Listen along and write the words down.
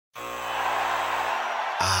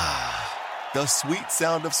The sweet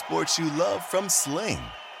sound of sports you love from Sling.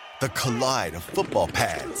 The collide of football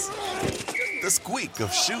pads. The squeak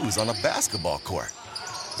of shoes on a basketball court.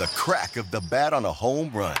 The crack of the bat on a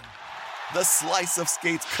home run. The slice of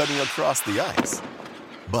skates cutting across the ice.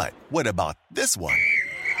 But what about this one?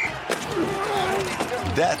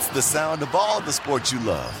 That's the sound of all the sports you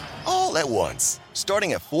love, all at once.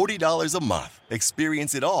 Starting at $40 a month.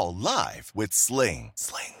 Experience it all live with Sling.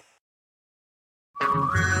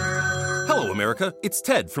 Hello, America. It's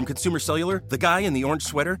Ted from Consumer Cellular, the guy in the orange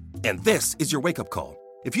sweater, and this is your wake-up call.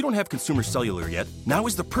 If you don't have Consumer Cellular yet, now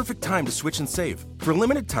is the perfect time to switch and save. For a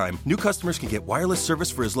limited time, new customers can get wireless service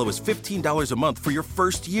for as low as $15 a month for your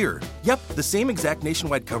first year. Yep, the same exact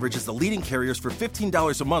nationwide coverage as the leading carriers for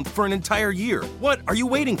 $15 a month for an entire year. What are you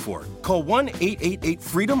waiting for? Call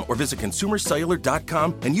 1-888-FREEDOM or visit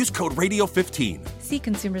ConsumerCellular.com and use code Radio15. See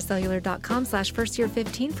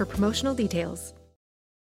ConsumerCellular.com/firstyear15 for promotional details.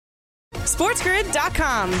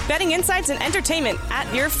 SportsGrid.com. Betting insights and entertainment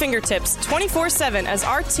at your fingertips 24/7 as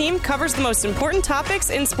our team covers the most important topics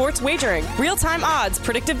in sports wagering. Real-time odds,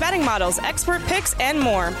 predictive betting models, expert picks, and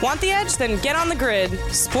more. Want the edge? Then get on the grid.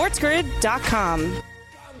 SportsGrid.com.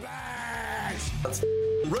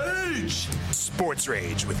 Rage! Sports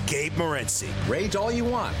Rage with Gabe Morency. Rage all you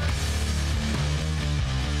want.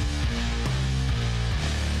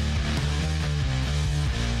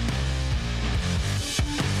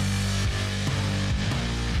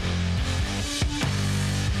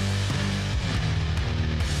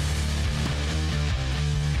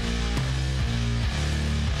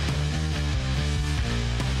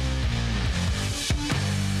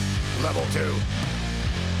 Level 2.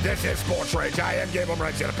 This is Sports Rage. I am Gabe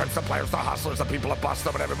Morency. The picks, the players, the hustlers, the people that bust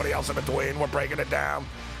them, and everybody else in between. We're breaking it down.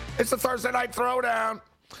 It's the Thursday Night Throwdown.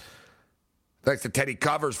 Thanks to Teddy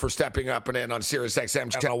Covers for stepping up and in on Sirius XM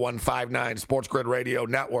Channel 159, Sports Grid Radio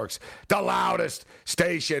Networks, the loudest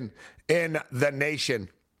station in the nation.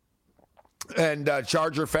 And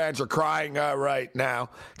Charger fans are crying right now.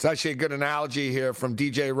 It's actually a good analogy here from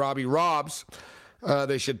DJ Robbie Robs.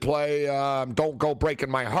 They should play Don't Go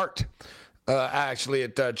Breaking My Heart, actually,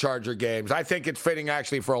 at Charger games. I think it's fitting,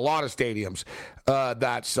 actually, for a lot of stadiums,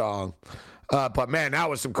 that song. But, man, that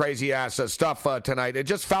was some crazy-ass stuff tonight. It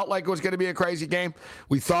just felt like it was going to be a crazy game.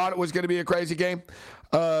 We thought it was going to be a crazy game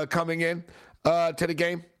coming in to the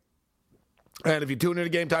game. And if you tune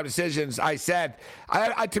into Game Time Decisions, I said,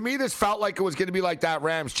 to me, this felt like it was going to be like that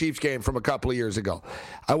Rams-Chiefs game from a couple of years ago.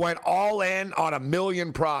 I went all in on a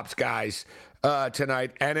million props, guys,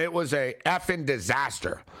 tonight, and it was a effing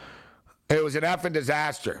disaster. It was an effing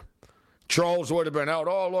disaster. Trolls would have been out,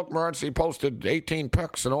 oh, look, Morency posted 18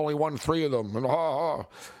 picks and only won 3 of them. And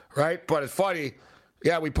right? But it's funny.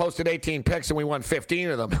 Yeah, we posted 18 picks and we won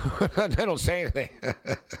 15 of them. They don't say anything.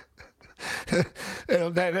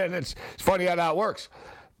 It's funny how that works.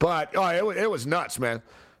 But it was nuts, man.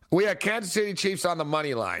 We had Kansas City Chiefs on the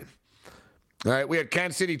money line. All right, we had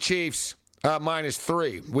Kansas City Chiefs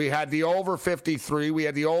 -3. We had the over 53. We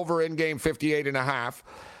had the over in-game 58.5.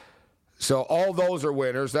 So all those are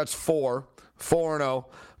winners. That's 4-0.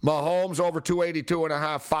 Mahomes over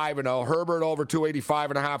 282.5, 5-0. Herbert over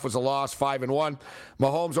 285.5 was a loss, 5-1.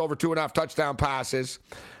 Mahomes over 2.5 touchdown passes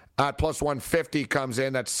at plus 150 comes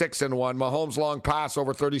in. That's 6-1. Mahomes long pass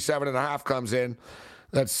over 37.5 comes in.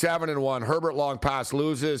 That's 7-1. Herbert long pass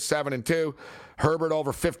loses, 7-2. Herbert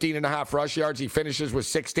over 15.5 rush yards. He finishes with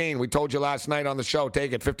 16. We told you last night on the show,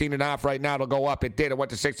 take it. 15.5 right now. It'll go up. It did. It went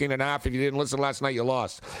to 16.5. If you didn't listen last night, you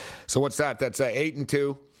lost. So what's that? That's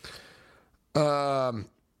 8-2.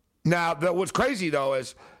 Now, what's crazy, though,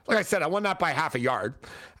 is, like I said, I won that by half a yard.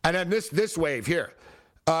 And then this wave here.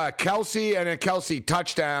 Kelsey and a Kelsey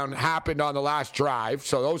touchdown happened on the last drive.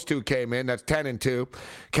 So those two came in. That's 10-2.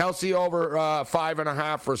 Kelsey over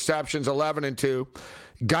 5.5 receptions, 11-2.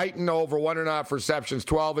 Guyton over 1.5 receptions,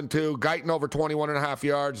 12-2. Guyton over 21.5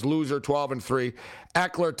 yards, loser, 12-3.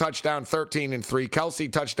 Eckler touchdown, 13-3. Kelsey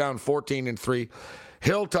touchdown, 14-3.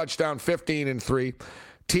 Hill touchdown, 15-3.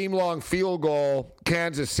 Team long field goal,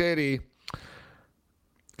 Kansas City,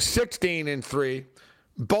 16-3.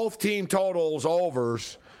 Both team totals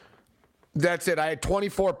overs. That's it. I had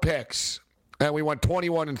 24 picks, and we went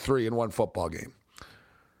 21-3 in one football game.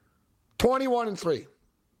 21-3.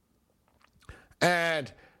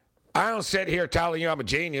 And I don't sit here telling you I'm a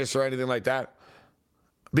genius or anything like that,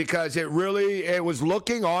 because it was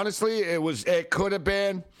looking, honestly, it could have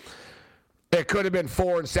been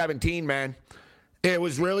 4-17, man. It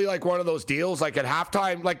was really like one of those deals, like at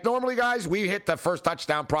halftime. Like normally, guys, we hit the first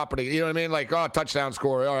touchdown property. You know what I mean? Like, touchdown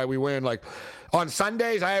score. All right, we win. Like on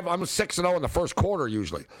Sundays, I'm 6-0 in the first quarter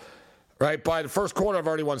usually. Right? By the first quarter, I've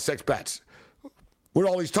already won 6 bets. with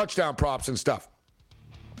all these touchdown props and stuff.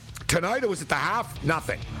 Tonight it was at the half,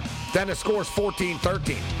 nothing. Then the score's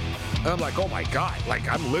 14-13. And I'm like, oh my God, like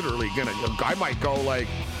I'm literally I might go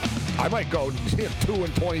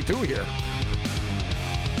 2-22 here.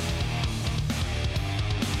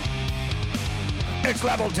 It's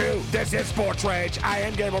level 2. This is Sports Rage. I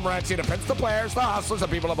am Gabriel Morency. The Pins, the players, the hustlers, the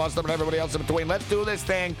people above them, and everybody else in between. Let's do this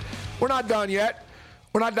thing. We're not done yet.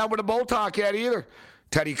 We're not done with the Bull Talk yet either.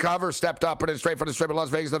 Teddy Cover stepped up and in straight from the strip of Las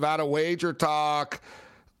Vegas, Nevada. Wager talk.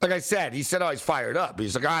 Like I said, he said, oh, he's fired up.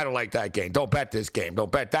 He's like, I don't like that game. Don't bet this game.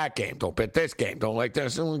 Don't bet that game. Don't bet this game. Don't like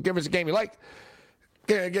this. Give us a game you like.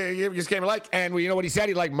 Give us a game you like. And you know what he said?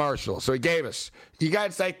 He liked Marshall. So he gave us.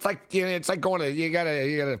 It's like going to, you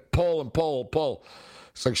gotta pull and pull, pull.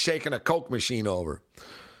 It's like shaking a Coke machine over.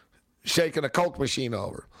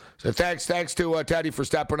 So thanks to Teddy for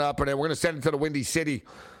stepping up. And then we're going to send it to the Windy City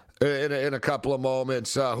in a couple of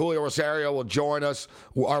moments. Julio Rosario will join us,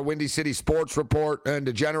 our Windy City Sports Report and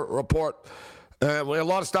Degenerate Report. We have a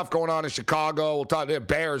lot of stuff going on in Chicago. We'll talk to the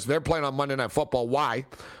Bears. They're playing on Monday Night Football. Why?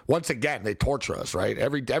 Once again, they torture us, right?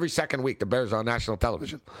 Every second week, the Bears are on national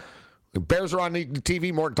television. The Bears are on the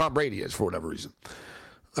TV more than Tom Brady is for whatever reason.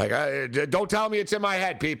 Like, don't tell me it's in my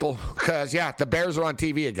head, people, because, yeah, the Bears are on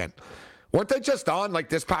TV again. Weren't they just on, like,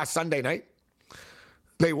 this past Sunday night?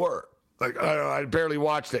 They were. Like, I barely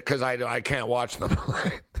watched it because I can't watch them.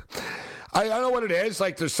 I don't know what it is.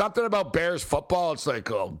 Like, there's something about Bears football. It's like,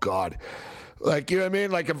 oh, God. Like, you know what I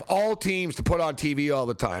mean? Like, of all teams to put on TV all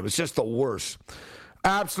the time, it's just the worst.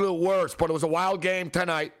 Absolute worst. But it was a wild game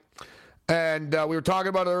tonight. And we were talking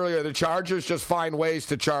about it earlier. The Chargers just find ways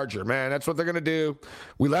to charge her, man. That's what they're going to do.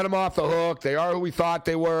 We let them off the hook. They are who we thought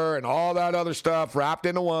they were and all that other stuff wrapped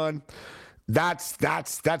into one. That's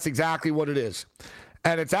exactly what it is.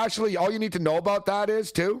 And it's actually, all you need to know about that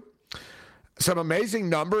is, too, some amazing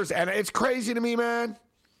numbers. And it's crazy to me, man.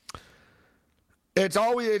 It's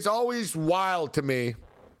always wild to me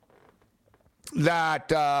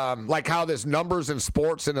that, like, how this numbers in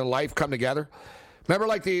sports and in life come together. Remember,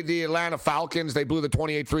 like, the Atlanta Falcons, they blew the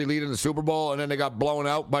 28-3 lead in the Super Bowl, and then they got blown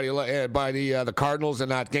out by the Cardinals in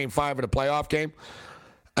that Game 5 of the playoff game.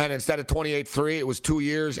 And instead of 28-3, it was 2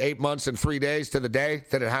 years, 8 months, and 3 days to the day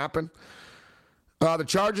that it happened. The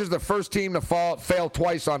Chargers, the first team to fail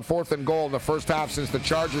twice on 4th and goal in the first half since the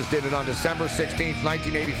Chargers did it on December 16th,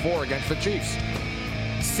 1984 against the Chiefs.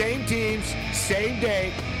 Same teams, same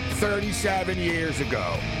day, 37 years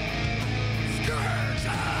ago.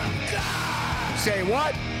 Say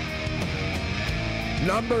what?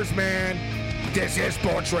 Numbers, man. This is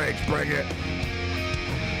Sports Rage. Bring it.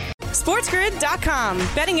 SportsGrid.com.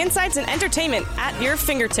 Betting insights and entertainment at your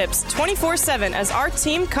fingertips 24/7 as our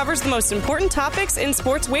team covers the most important topics in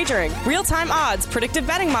sports wagering. Real-time odds, predictive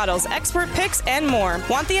betting models, expert picks, and more.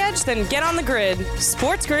 Want the edge? Then get on the grid.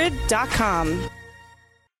 SportsGrid.com.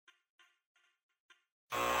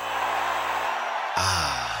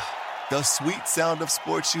 The sweet sound of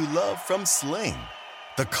sports you love from Sling.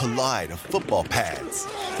 The collide of football pads.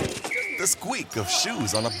 The squeak of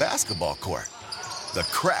shoes on a basketball court. The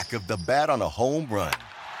crack of the bat on a home run.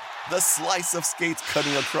 The slice of skates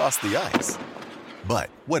cutting across the ice. But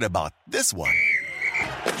what about this one?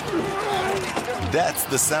 That's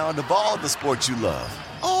the sound of all the sports you love,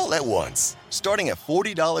 all at once. Starting at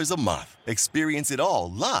 $40 a month. Experience it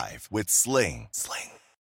all live with Sling.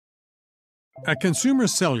 At Consumer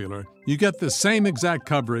Cellular, you get the same exact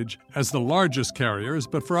coverage as the largest carriers,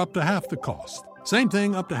 but for up to half the cost. Same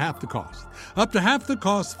thing, up to half the cost. Up to half the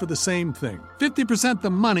cost for the same thing. 50%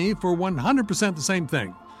 the money for 100% the same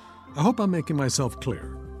thing. I hope I'm making myself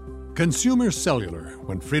clear. Consumer Cellular.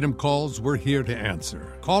 When freedom calls, we're here to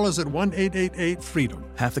answer. Call us at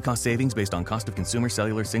 1-888-FREEDOM. Half the cost savings based on cost of Consumer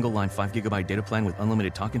Cellular single-line 5GB data plan with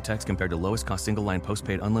unlimited talk and text compared to lowest cost single-line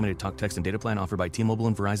postpaid unlimited talk, text, and data plan offered by T-Mobile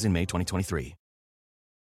and Verizon May 2023.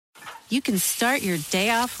 You can start your day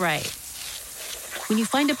off right when you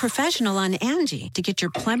find a professional on Angie to get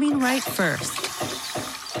your plumbing right first.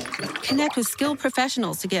 Connect with skilled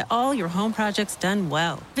professionals to get all your home projects done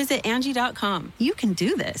well. Visit Angie.com. You can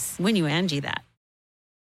do this when you Angie that.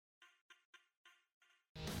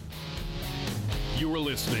 You are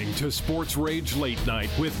listening to Sports Rage Late Night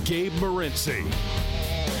with Gabe Morency.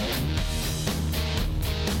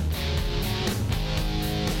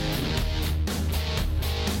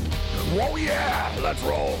 Whoa, yeah, let's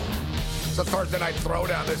roll. It's a Thursday night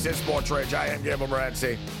throwdown. This is Sports Rage. I am Gabe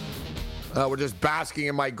Morency. We're just basking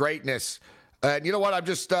in my greatness. And you know what? I'm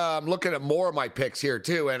just looking at more of my picks here,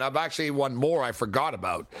 too. And I've actually one more I forgot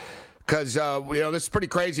about. Because, this is pretty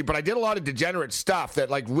crazy. But I did a lot of degenerate stuff that,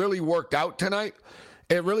 really worked out tonight.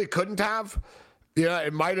 It really couldn't have. Yeah,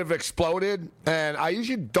 it might have exploded. And I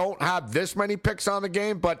usually don't have this many picks on the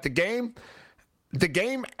game, but the game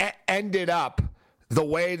ended up the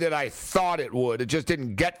way that I thought it would. It just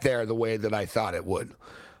didn't get there the way that I thought it would.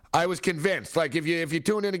 I was convinced. Like, if you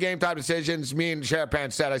tune into Game Time Decisions, me and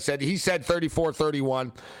Sharapan he said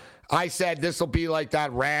 34-31. I said this will be like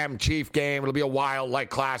that Ram-Chief game. It'll be a wild, like,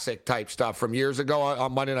 classic type stuff from years ago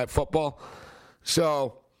on Monday Night Football.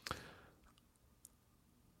 So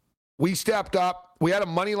we stepped up. We had a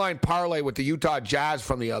money line parlay with the Utah Jazz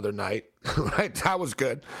from the other night. Right? That was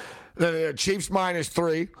good. The Chiefs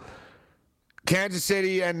 -3. Kansas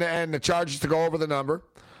City and the Chargers to go over the number.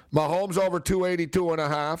 Mahomes over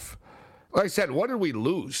 282.5. Like I said, what did we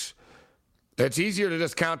lose? It's easier to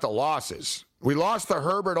just count the losses. We lost the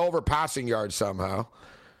Herbert over passing yards somehow.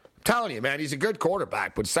 I'm telling you, man, he's a good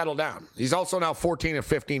quarterback, but settle down. He's also now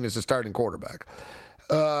 14-15 as a starting quarterback.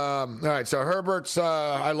 All right, so Herbert's,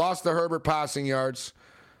 I lost the Herbert passing yards.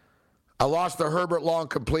 I lost the Herbert long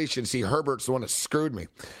completion. See, Herbert's the one that screwed me.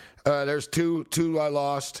 There's two I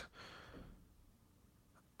lost.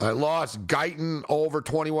 I lost Guyton over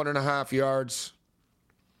 21.5 yards.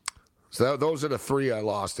 So those are the 3 I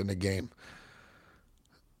lost in the game.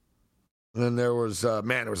 And then there was, there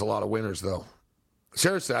was a lot of winners, though.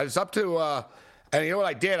 Seriously, it's up to, and you know what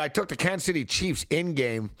I did? I took the Kansas City Chiefs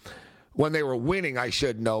in-game when they were winning, I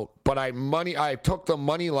should note. But I took the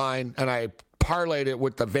money line, and I parlayed it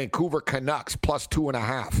with the Vancouver Canucks plus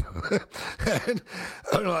 2.5. And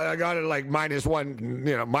I don't know, I got it like minus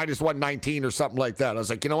 119 or something like that. I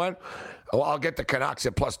was like, you know what? Well, I'll get the Canucks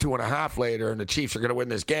at plus 2.5 later, and the Chiefs are going to win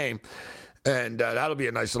this game. And that'll be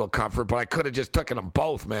a nice little comfort. But I could have just taken them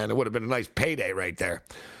both, man. It would have been a nice payday right there.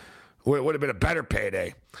 It would have been a better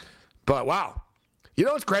payday. But wow. You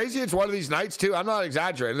know what's crazy? It's one of these nights, too. I'm not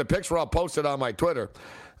exaggerating. The pics were all posted on my Twitter.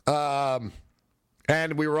 And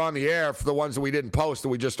we were on the air for the ones that we didn't post,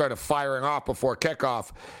 and we just started firing off before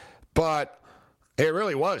kickoff. But it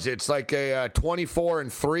really was. It's like a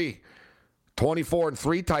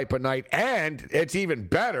 24-3 type of night. And it's even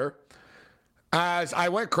better as I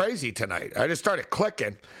went crazy tonight. I just started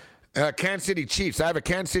clicking. Kansas City Chiefs. I have a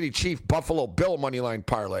Kansas City Chief Buffalo Bill moneyline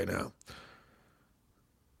parlay now.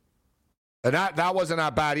 And that wasn't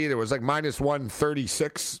that bad either. It was like minus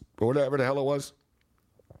 136 or whatever the hell it was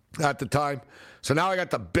at the time. So now I got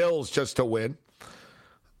the Bills just to win.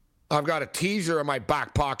 I've got a teaser in my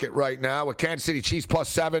back pocket right now with Kansas City Chiefs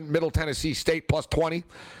 +7, Middle Tennessee State +20,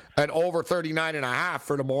 and over 39.5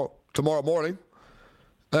 for tomorrow morning.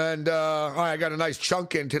 And I got a nice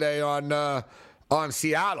chunk in today on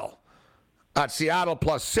Seattle. At Seattle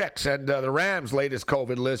 +6, and the Rams' latest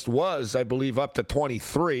COVID list was, I believe, up to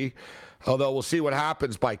 23. Although we'll see what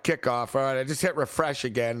happens by kickoff. All right, I just hit refresh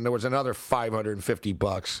again, and there was another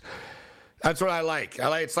 $550. That's what I like.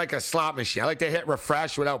 It's like a slot machine. I like to hit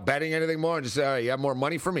refresh without betting anything more and just say, all right, you have more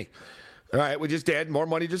money for me. All right, we just did. More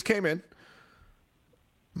money just came in.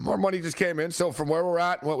 So from where we're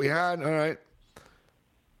at and what we had, all right.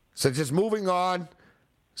 So just moving on.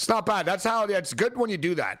 It's not bad. It's good when you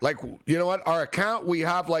do that. Like, you know what? Our account, we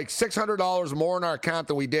have like $600 more in our account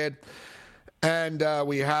than we did. And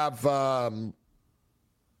we have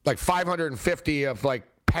like 550 of like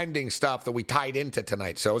pending stuff that we tied into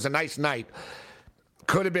tonight. So it was a nice night.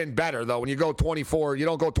 Could have been better, though. When you go 24, you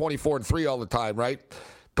don't go 24-3 all the time, right?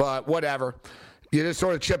 But whatever. You just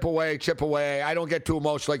sort of chip away. I don't get too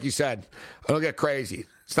emotional, like you said. I don't get crazy.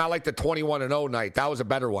 It's not like the 21-0 night. That was a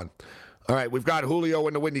better one. All right, we've got Julio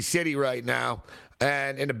in the Windy City right now.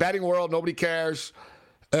 And in the betting world, nobody cares.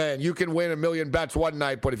 And you can win a million bets one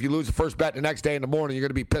night, but if you lose the first bet the next day in the morning, you're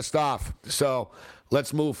going to be pissed off. So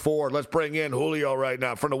let's move forward. Let's bring in Julio right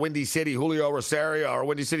now from the Windy City, Julio Rosario, our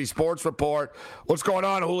Windy City Sports Report. What's going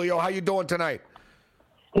on, Julio? How you doing tonight?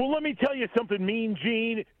 Well, let me tell you something, Mean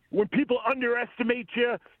Gene. When people underestimate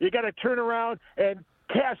you, you got to turn around and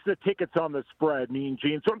cash the tickets on the spread, Mean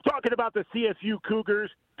Gene. So I'm talking about the CSU Cougars.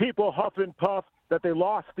 People huff and puff that they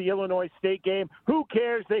lost the Illinois State game. Who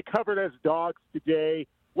cares? They covered as dogs today.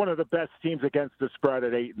 One of the best teams against the spread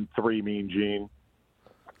at 8-3, Mean Gene.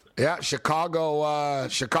 Yeah, Chicago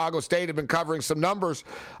State have been covering some numbers.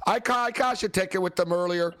 I cashed a ticket with them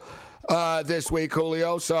earlier this week,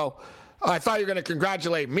 Julio. So I thought you were going to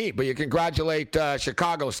congratulate me, but you congratulate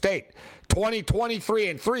Chicago State.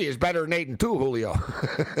 23-3 is better than 8-2, Julio.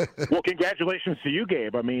 Well, congratulations to you,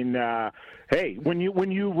 Gabe. I mean, hey, when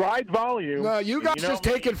you ride volume, you guys just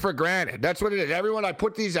take it for granted. That's what it is. Everyone, I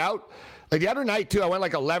put these out. Like the other night, too, I went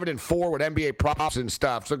like 11-4 with NBA props and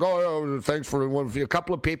stuff. So thanks for a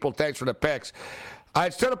couple of people. Thanks for the picks.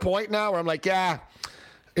 It's to the point now where I'm like, yeah,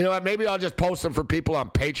 you know what? Maybe I'll just post them for people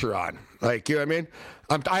on Patreon. Like, you know what I mean?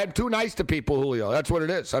 I'm too nice to people, Julio. That's what it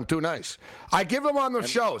is. I'm too nice. I give them on the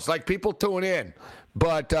shows. Like, people tune in.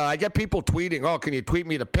 But I get people tweeting, oh, can you tweet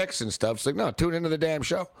me the picks and stuff? It's like, no, tune into the damn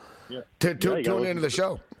show. Yeah. Tune into the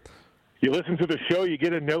show. You listen to the show, you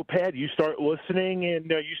get a notepad, you start listening, and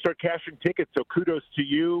you start cashing tickets. So kudos to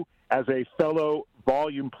you as a fellow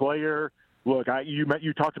volume player. Look,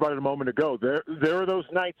 you talked about it a moment ago. There are those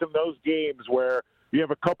nights in those games where you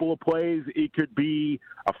have a couple of plays. It could be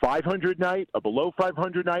a 500 night, a below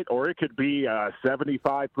 500 night, or it could be a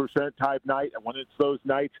 75% type night. And when it's those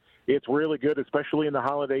nights, it's really good, especially in the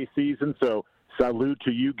holiday season. So salute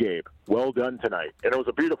to you, Gabe. Well done tonight. And it was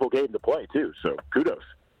a beautiful game to play, too. So kudos.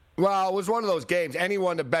 Well, it was one of those games.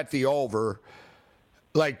 Anyone that bet the over,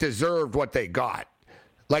 deserved what they got.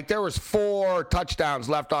 There was 4 touchdowns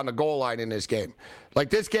left on the goal line in this game.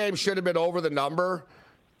 This game should have been over the number,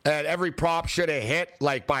 and every prop should have hit,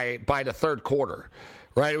 by the third quarter,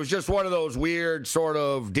 right? It was just one of those weird sort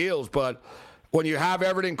of deals. But when you have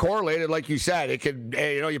everything correlated, like you said, it could,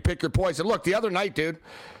 you pick your points. And look, the other night, dude,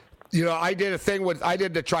 I did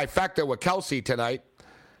the trifecta with Kelsey tonight.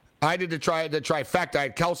 I did the trifecta. I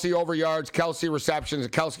had Kelsey over yards, Kelsey receptions,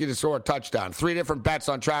 and Kelsey to score a touchdown. 3 different bets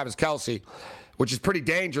on Travis Kelsey, which is pretty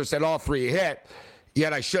dangerous that all 3 hit.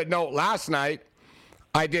 Yet I should note last night,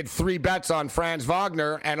 I did 3 bets on Franz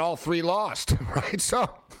Wagner, and all 3 lost, right? So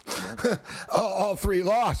all 3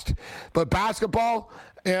 lost. But basketball,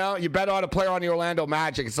 you bet on a player on the Orlando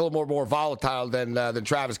Magic. It's a little more volatile than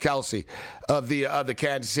Travis Kelsey of the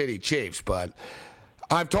Kansas City Chiefs. But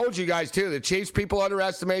I've told you guys, too, the Chiefs, people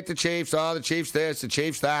underestimate the Chiefs. Oh, the Chiefs this, the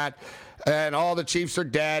Chiefs that, and all the Chiefs are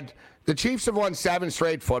dead. The Chiefs have won 7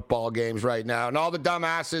 straight football games right now, and all the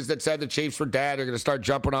dumbasses that said the Chiefs were dead are going to start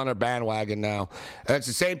jumping on their bandwagon now. And it's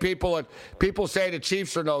the same people that people say the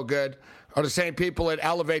Chiefs are no good are the same people that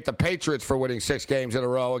elevate the Patriots for winning 6 games in a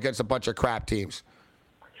row against a bunch of crap teams.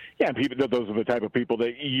 Yeah, and those are the type of people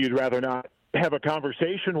that you'd rather not have a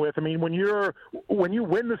conversation with. I mean, when you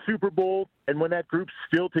win the Super Bowl and when that group's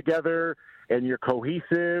still together and you're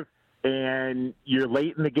cohesive and you're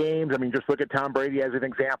late in the games, I mean, just look at Tom Brady as an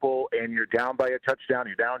example, and you're down by a touchdown,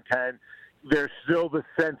 you're down 10, there's still the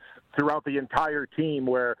sense throughout the entire team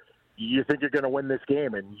where you think you're going to win this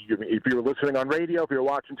game. And if you were listening on radio, if you were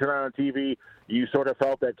watching tonight on TV, you sort of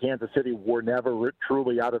felt that Kansas City were never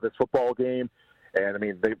truly out of this football game. And, I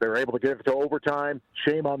mean, they're able to get it to overtime.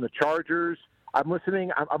 Shame on the Chargers. I'm listening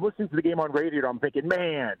to the game on radio, and I'm thinking,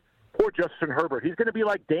 man, poor Justin Herbert. He's going to be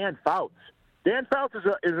like Dan Fouts. Dan Fouts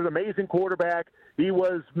is an amazing quarterback. He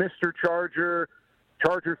was Mr. Charger.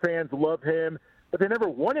 Charger fans love him. But they never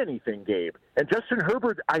won anything, Gabe. And Justin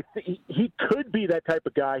Herbert, I think he could be that type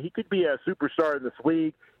of guy. He could be a superstar in this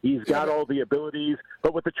league. He's got all the abilities.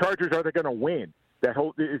 But with the Chargers, are they going to win?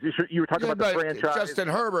 You were talking about the franchise.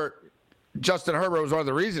 Justin Herbert was one of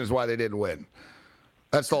the reasons why they didn't win.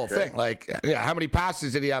 That's the whole thing. How many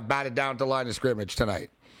passes did he have batted down to the line of scrimmage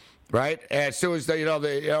tonight? Right? And as soon as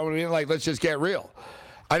let's just get real.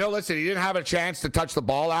 I know, listen, he didn't have a chance to touch the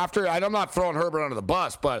ball after. I'm not throwing Herbert under the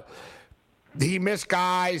bus, but he missed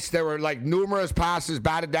guys. There were numerous passes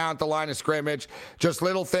batted down at the line of scrimmage, just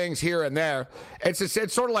little things here and there. It's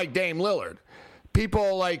sort of like Dame Lillard.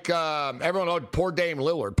 People everyone, poor Dame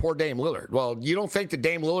Lillard. Well, you don't think that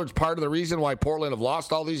Dame Lillard's part of the reason why Portland have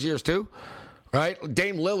lost all these years too? Right?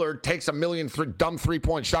 Dame Lillard takes a million dumb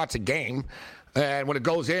 3-point shots a game, and when it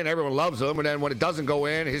goes in, everyone loves him, and then when it doesn't go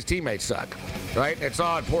in, his teammates suck. Right? It's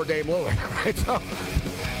on poor Dame Lillard. Right? So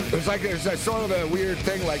it's a sort of a weird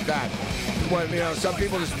thing like that. When some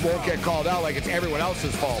people just won't get called out like it's everyone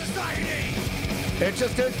else's fault. It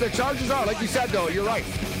just is. The Chargers are, like you said, though, you're right.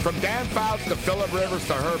 From Dan Fouts to Phillip Rivers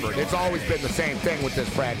to Herbert, it's always been the same thing with this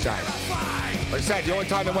franchise. Like I said, the only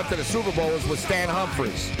time they went to the Super Bowl was with Stan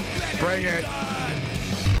Humphries. Bring it.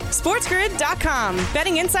 SportsGrid.com.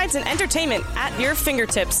 Betting insights and entertainment at your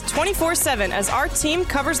fingertips 24/7 as our team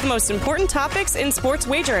covers the most important topics in sports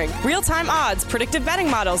wagering. Real-time odds, predictive betting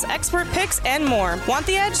models, expert picks, and more. Want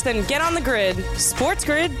the edge? Then get on the grid.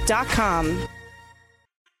 SportsGrid.com.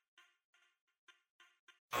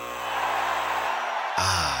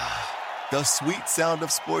 The sweet sound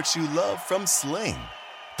of sports you love from Sling.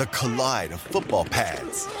 The collide of football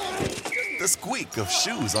pads. The squeak of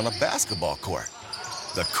shoes on a basketball court.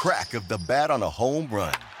 The crack of the bat on a home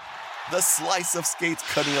run. The slice of skates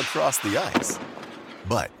cutting across the ice.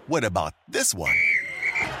 But what about this one?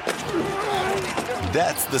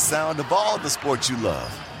 That's the sound of all the sports you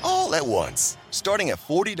love, all at once. Starting at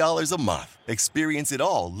 $40 a month. Experience it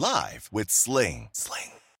all live with Sling.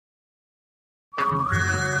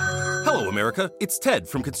 Hello, America. It's Ted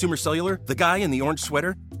from Consumer Cellular, the guy in the orange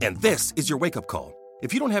sweater, and this is your wake-up call.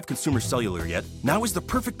 If you don't have Consumer Cellular yet, now is the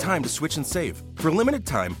perfect time to switch and save. For a limited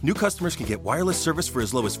time, new customers can get wireless service for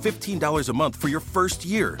as low as $15 a month for your first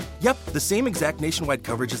year. Yep, the same exact nationwide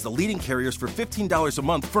coverage as the leading carriers for $15 a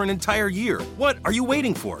month for an entire year. What are you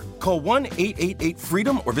waiting for? Call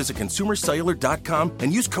 1-888-FREEDOM or visit consumercellular.com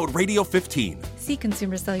and use code RADIO15. See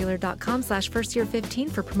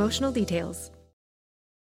consumercellular.com/firstyear15 for promotional details.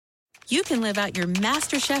 You can live out your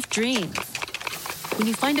MasterChef dreams when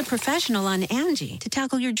you find a professional on Angie to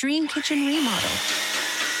tackle your dream kitchen remodel.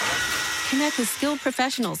 Connect with skilled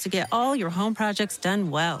professionals to get all your home projects done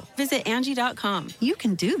well. Visit Angie.com. You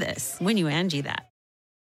can do this when you Angie that.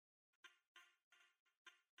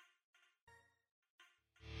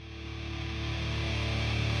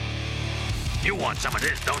 You want some of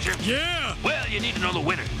this, don't you? Yeah! Well, you need to know the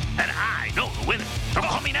winner. And I know the winner. So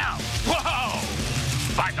call me now. Whoa!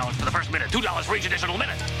 $5 for the first minute, $2 for each additional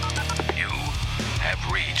minute. You have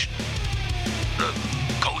reached the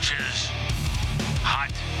coach's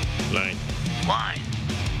hot line.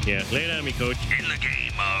 Yeah, lay it on me, coach. In the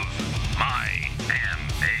game of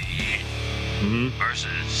Miami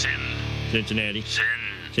versus Cincinnati.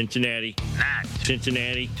 Cincinnati. Not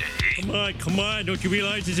Cincinnati. Come on. Don't you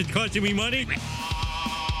realize this is costing me money?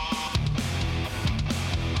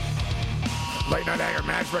 Late Night Anger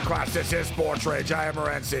Management Class. This is Sports Rage. I am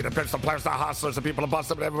Morency. The Pits, the players, the hustlers, the people who bust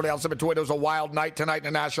them, and everybody else in between. It was a wild night tonight in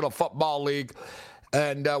the National Football League.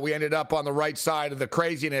 And we ended up on the right side of the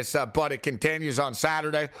craziness, but it continues on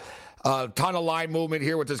Saturday. A ton of line movement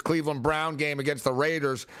here with this Cleveland Brown game against the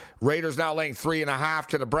Raiders. Raiders now laying 3.5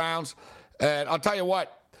 to the Browns. And I'll tell you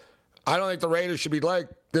what, I don't think the Raiders should be laying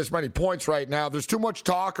this many points right now. There's too much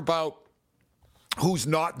talk about who's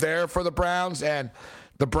not there for the Browns, and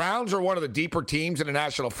the Browns are one of the deeper teams in the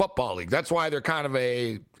National Football League. That's why they're kind of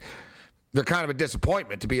a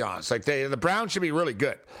disappointment, to be honest. Like the Browns should be really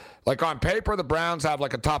good. Like on paper, the Browns have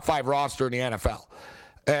like a top 5 roster in the NFL,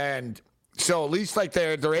 and so at least like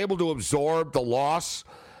they're able to absorb the loss.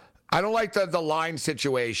 I don't like the line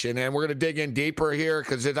situation, and we're going to dig in deeper here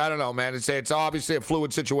because I don't know, man. It's obviously a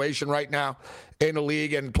fluid situation right now in the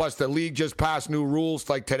league, and plus the league just passed new rules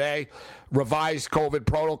like today, revised COVID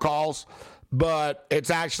protocols, but it's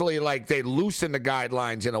actually like they loosen the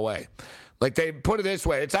guidelines in a way. Like they put it this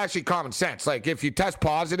way, it's actually common sense. Like if you test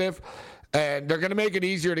positive, and they're going to make it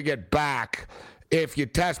easier to get back if you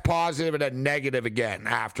test positive and then negative again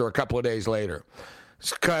after a couple of days later.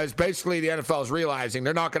 Because basically the NFL is realizing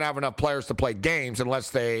they're not going to have enough players to play games unless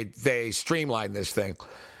they streamline this thing.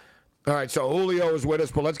 All right, so Julio is with us,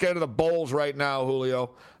 but let's get to the Bulls right now,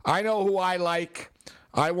 Julio. I know who I like.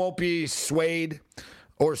 I won't be swayed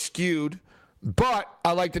or skewed, but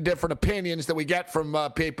I like the different opinions that we get from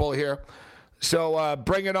people here. So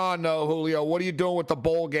bring it on, Julio. What are you doing with the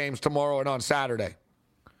bowl games tomorrow and on Saturday?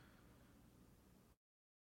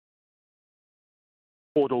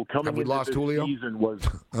 Have we lost Julio? Was...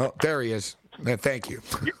 Oh, there he is. Thank you.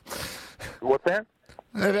 What's that?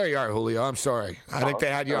 There you are, Julio. I'm sorry. I think they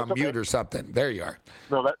had you on mute or something. There you are.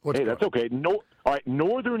 No, that's okay. No, all right.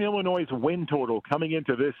 Northern Illinois' win total coming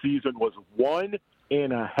into this season was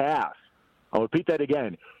 1.5. I'll repeat that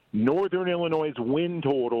again. Northern Illinois' win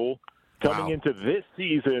total coming into this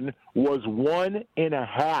season was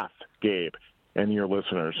 1.5, Gabe, and your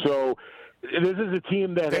listeners. So this is a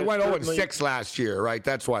team that they went 0-6 last year, right?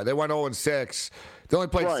 That's why they went 0-6. They only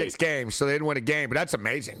played 6 games, so they didn't win a game. But that's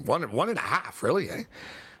amazing. 1.5, really? Eh?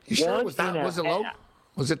 You sure was it low?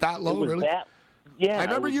 Was it that low? Really? Yeah. I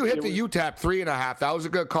remember you hit the UTAP 3.5. That was a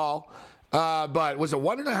good call. But was it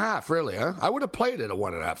 1.5? Really? Huh? I would have played it at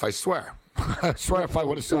 1.5. I swear. I swear if I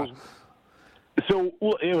would have saw it. So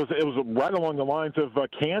it was right along the lines of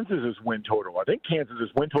Kansas's win total. I think Kansas's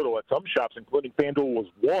win total at some shops, including FanDuel, was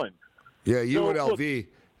 1. Yeah, UNLV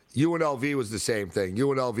was the same thing.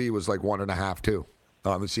 UNLV was like 1.5 too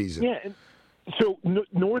on the season. Yeah, so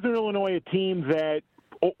Northern Illinois, a team that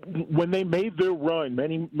when they made their run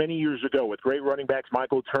many years ago with great running backs,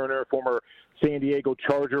 Michael Turner, former San Diego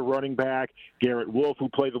Charger running back, Garrett Wolf, who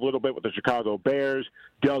played a little bit with the Chicago Bears,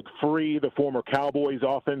 Doug Free, the former Cowboys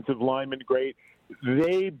offensive lineman, great.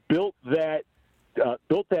 They built that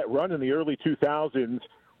run in the early 2000s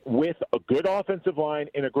with a good offensive line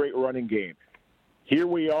and a great running game. Here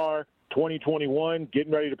we are, 2021,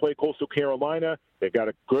 getting ready to play Coastal Carolina. They've got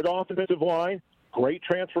a good offensive line, great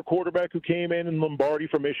transfer quarterback who came in Lombardi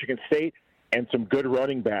from Michigan State, and some good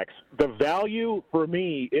running backs. The value for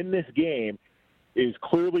me in this game is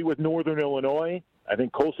clearly with Northern Illinois. I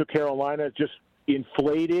think Coastal Carolina just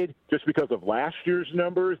inflated just because of last year's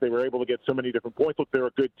numbers. They were able to get so many different points. Look, they're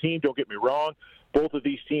a good team. Don't get me wrong. Both of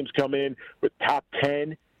these teams come in with top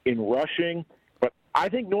 10 in rushing. But I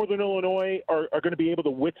think Northern Illinois are going to be able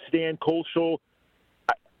to withstand Coastal.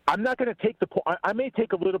 I'm not going to take the point. I may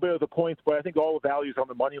take a little bit of the points, but I think all the value's on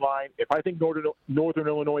the money line. If I think Northern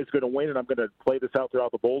Illinois is going to win, and I'm going to play this out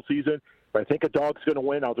throughout the bowl season, if I think a dog's going to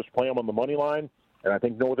win, I'll just play them on the money line. And I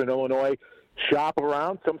think Northern Illinois, shop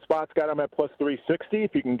around. Some spots got them at plus 360.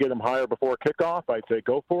 If you can get them higher before kickoff, I'd say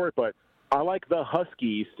go for it. But I like the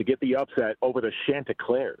Huskies to get the upset over the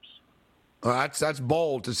Chanticleers. That's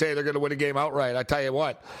bold to say they're going to win a game outright. I tell you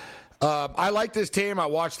what. I like this team. I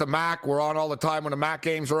watch the MAC. We're on all the time when the MAC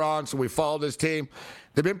games are on, so we follow this team.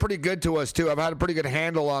 They've been pretty good to us, too. I've had a pretty good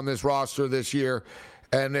handle on this roster this year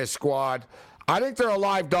and this squad. I think they're a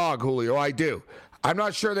live dog, Julio. I do. I'm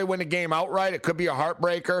not sure they win a game outright. It could be a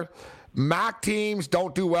heartbreaker. MAC teams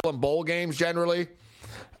don't do well in bowl games generally,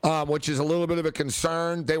 which is a little bit of a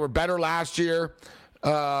concern. They were better last year.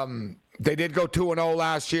 They did go 2-0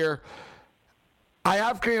 last year. I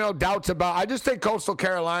have, doubts about. I just think Coastal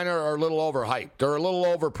Carolina are a little overhyped. They're a little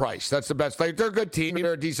overpriced. That's the best. They're a good team.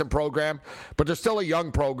 They're a decent program, but they're still a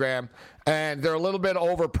young program, and they're a little bit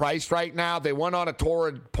overpriced right now. They went on a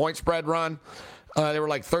torrid point spread run. They were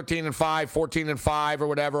like 13-5, 14-5, or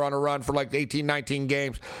whatever on a run for like 18, 19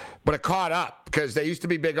 games. But it caught up because they used to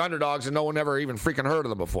be big underdogs and no one ever even freaking heard of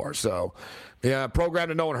them before. So, yeah, a program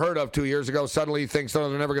that no one heard of 2 years ago suddenly thinks they're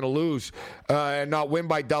never going to lose and not win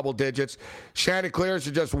by double digits. Chanticleers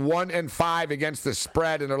are just 1-5 against the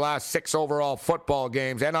spread in their last 6 overall football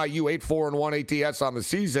games. NIU 8-4-1 ATS on the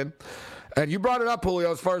season. And you brought it up,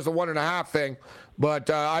 Julio, as far as the 1.5 thing. But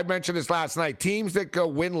I mentioned this last night. Teams that go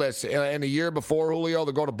winless in the year before, Julio,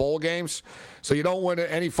 they go to bowl games. So you don't win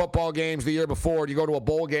any football games the year before. You go to a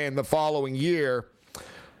bowl game the following year.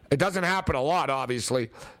 It doesn't happen a lot,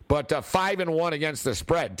 obviously, but 5-1 against the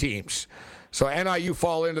spread teams. So NIU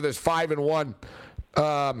fall into this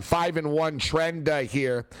 5-1 trend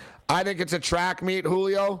here. I think it's a track meet,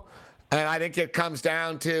 Julio, and I think it comes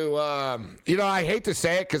down to, I hate to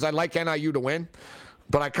say it because I'd like NIU to win.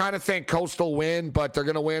 But I kind of think Coastal win, but they're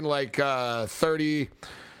going to win like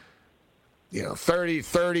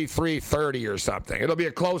 33-30 or something. It'll be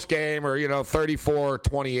a close game or,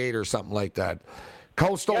 34-28 or something like that.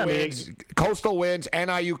 Coastal wins,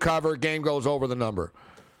 NIU cover, game goes over the number.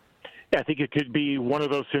 Yeah, I think it could be one of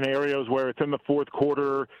those scenarios where it's in the fourth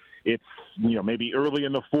quarter, it's, maybe early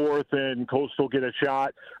in the fourth, and Coastal get a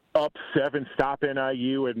shot. Up 7, stop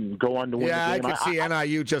NIU, and go on to win the game. Yeah, I can see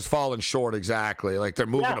NIU just falling short, exactly. Like they're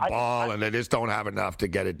moving the ball, and they just don't have enough to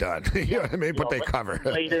get it done. You know what I mean? But they cover.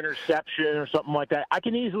 Late interception or something like that. I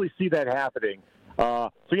can easily see that happening.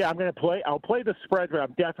 I'll play the spread, but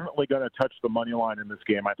I'm definitely going to touch the money line in this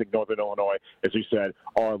game. I think Northern Illinois, as you said,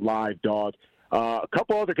 are a live dog. A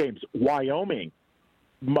couple other games. Wyoming,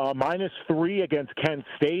 -3 against Kent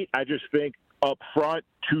State. I just think up front,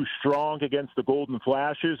 too strong against the Golden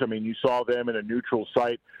Flashes. I mean, you saw them in a neutral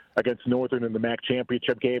site against Northern in the MAC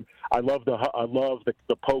championship game. I love the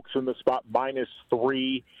pokes in the spot,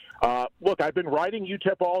 -3. Look, I've been riding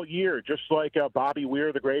UTEP all year, just like Bobby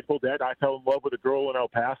Weir, the Grateful Dead. I fell in love with a girl in El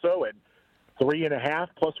Paso, and 3.5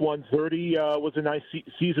 plus 130 was a nice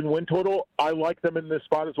season win total. I like them in this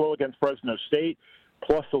spot as well against Fresno State,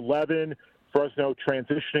 +11. Fresno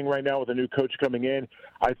transitioning right now with a new coach coming in.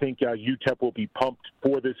 I think UTEP will be pumped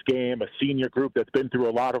for this game, a senior group that's been through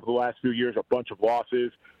a lot over the last few years, a bunch of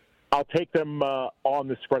losses. I'll take them on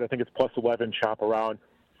the spread. I think it's +11, shop around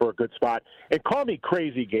for a good spot. And call me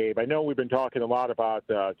crazy, Gabe. I know we've been talking a lot about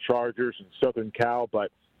Chargers and Southern Cal,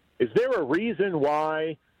 but is there a reason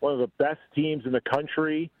why one of the best teams in the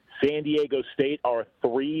country, San Diego State, are a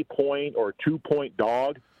 3-point or 2-point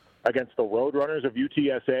dog against the Roadrunners of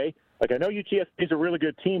UTSA? Like, I know UTSA is a really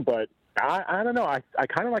good team, but I don't know. I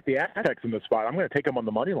kind of like the Aztecs in this spot. I'm going to take them on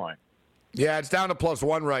the money line. Yeah, it's down to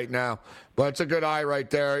 +1 right now, but it's a good eye right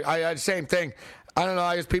there. Same thing. I don't know.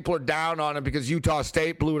 I guess people are down on it because Utah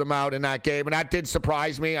State blew them out in that game, and that did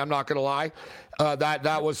surprise me. I'm not going to lie.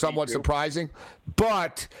 That was somewhat surprising.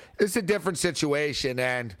 But it's a different situation,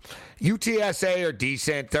 and UTSA are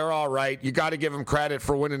decent. They're all right. You got to give them credit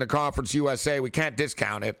for winning the Conference USA. We can't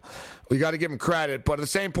discount it. We got to give them credit. But at the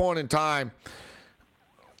same point in time,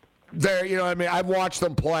 they're, I've watched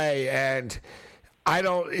them play, and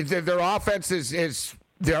their offense is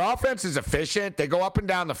Their offense is efficient. They go up and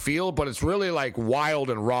down the field, but it's really like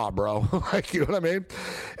wild and raw, bro. Like, you know what I mean?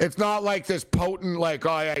 It's not like this potent, like,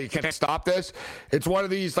 oh, yeah, you can't stop this. It's one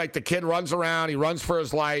of these, like, the kid runs around. He runs for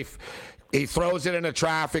his life. He throws it into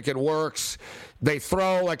traffic. It works. They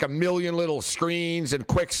throw, like, a million little screens and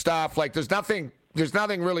quick stuff. Like, there's nothing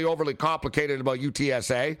really overly complicated about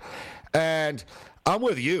UTSA. And I'm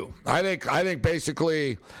with you. I think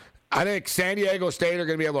basically I think San Diego State are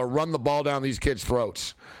going to be able to run the ball down these kids'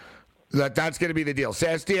 throats. That's going to be the deal. So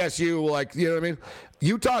SDSU, like, you know what I mean?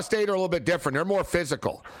 Utah State are a little bit different. They're more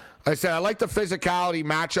physical. I said I like the physicality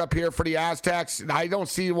matchup here for the Aztecs. I don't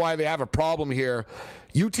see why they have a problem here.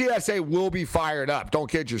 UTSA will be fired up.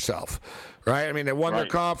 Don't kid yourself, right? I mean, they won their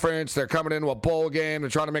conference. They're coming into a bowl game. They're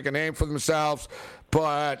trying to make a name for themselves.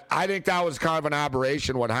 But I think that was kind of an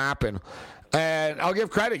aberration what happened. And I'll give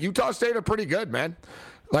credit. Utah State are pretty good, man.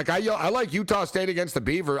 Like, I like Utah State against the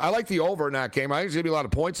Beaver. I like the over in that game. I think there's going to be a lot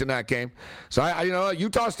of points in that game. So,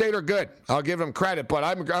 Utah State are good. I'll give them credit. But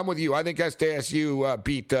I'm with you. I think SDSU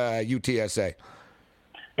beat UTSA.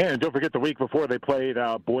 And don't forget the week before they played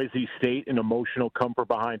Boise State, an emotional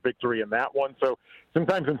come-from-behind victory in that one. So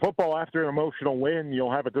sometimes in football, after an emotional win,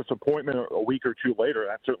 you'll have a disappointment a week or two later.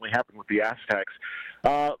 That certainly happened with the Aztecs.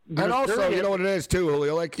 And also, you know what it is, too,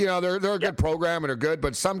 Julio? Like, they're a good program and they're good,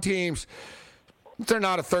 but some teams – they're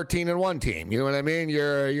not a 13-1 team. You know what I mean?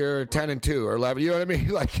 You're 10-2 or 11. You know what I mean?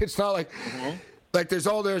 Like, it's not like like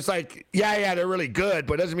they're really good,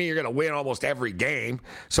 but it doesn't mean you're going to win almost every game.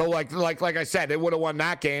 So like I said, they would have won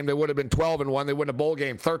that game. They would have been 12-1. They win a bowl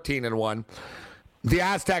game 13-1. The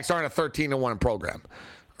Aztecs aren't a 13-1 program,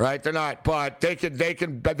 right? They're not, but they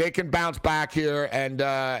can bounce back here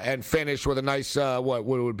and finish with a nice what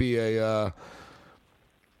would be a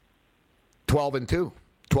 12-2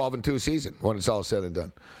 season when it's all said and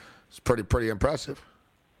done. It's pretty impressive.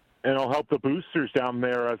 And it'll help the boosters down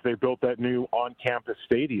there as they built that new on-campus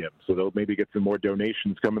stadium. So they'll maybe get some more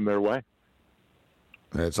donations coming their way.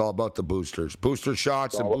 It's all about the boosters. Booster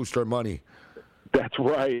shots and booster money. That's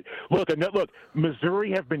right. Look,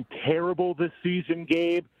 Missouri have been terrible this season,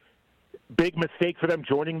 Gabe. Big mistake for them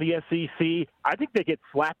joining the SEC. I think they get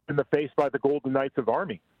slapped in the face by the Golden Knights of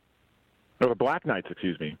Army. Or the Black Knights,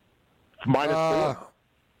 excuse me. -4.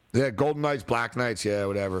 Yeah, Golden Knights, Black Knights, yeah,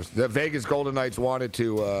 whatever. The Vegas Golden Knights wanted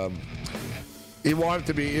to. It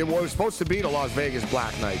was supposed to be the Las Vegas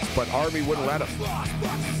Black Knights, but Army wouldn't let them.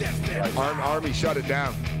 Army shut it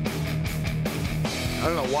down. I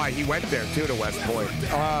don't know why he went there too to West Point.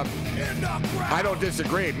 I don't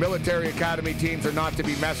disagree. Military academy teams are not to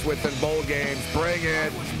be messed with in bowl games. Bring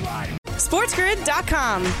it.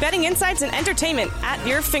 SportsGrid.com. Betting insights and entertainment at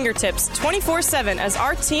your fingertips 24/7 as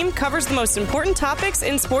our team covers the most important topics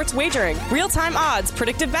in sports wagering. Real-time odds,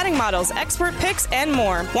 predictive betting models, expert picks, and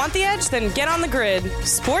more. Want the edge? Then get on the grid.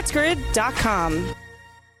 SportsGrid.com.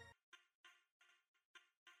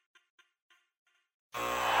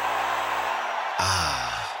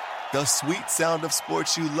 The sweet sound of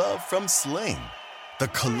sports you love from Sling. The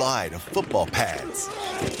collide of football pads.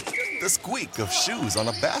 The squeak of shoes on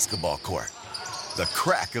a basketball court. The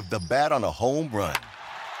crack of the bat on a home run.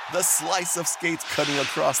 The slice of skates cutting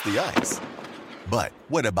across the ice. But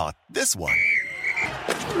what about this one?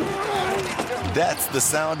 That's the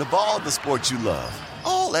sound of all the sports you love,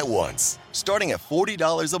 all at once. Starting at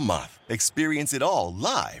 $40 a month. Experience it all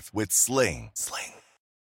live with Sling.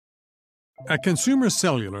 At Consumer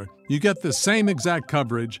Cellular, you get the same exact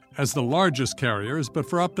coverage as the largest carriers, but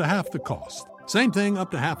for up to half the cost. Same thing, up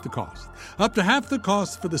to half the cost. Up to half the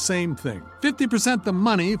cost for the same thing. 50% the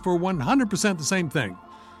money for 100% the same thing.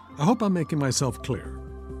 I hope I'm making myself clear.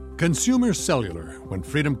 Consumer Cellular. When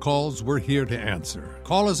freedom calls, we're here to answer.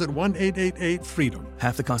 Call us at 1-888-FREEDOM.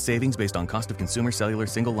 Half the cost savings based on cost of Consumer Cellular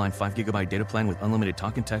single-line 5GB data plan with unlimited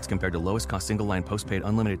talk and text compared to lowest cost single-line postpaid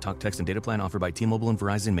unlimited talk, text, and data plan offered by T-Mobile and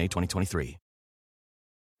Verizon May 2023.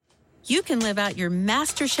 You can live out your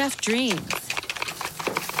MasterChef dreams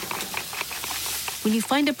when you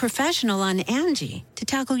find a professional on Angie to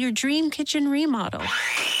tackle your dream kitchen remodel.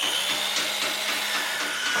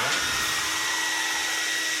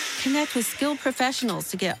 Connect with skilled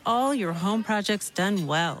professionals to get all your home projects done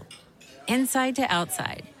well. Inside to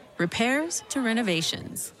outside, repairs to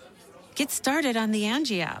renovations. Get started on the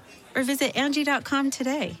Angie app or visit Angie.com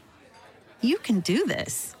today. You can do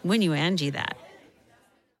this when you Angie that.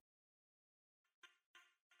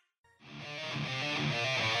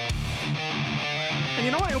 And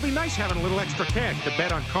you know what? It'll be nice having a little extra cash to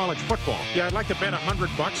bet on college football. Yeah, I'd like to bet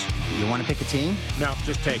 $100. You want to pick a team? No,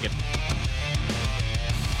 just take it.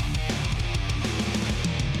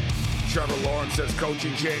 Trevor Lawrence says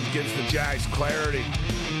coaching change gives the Jags clarity.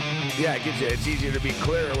 Yeah, it's easier to be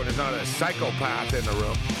clear when there's not a psychopath in the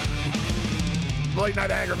room. Late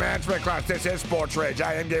night anger management class. This is Sports Rage.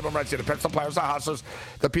 I am Gabe Morency. The picks, the players, the hustlers,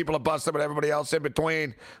 the people that bust them, and everybody else in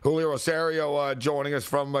between. Julio Rosario joining us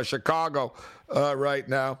from Chicago right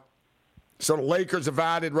now. So the Lakers have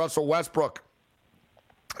added Russell Westbrook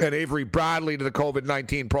and Avery Bradley to the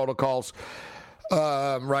COVID-19 protocols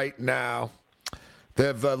right now.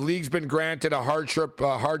 The league's been granted a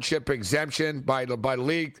hardship exemption by the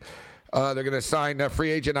league. They're going to sign free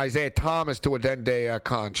agent Isaiah Thomas to a 10-day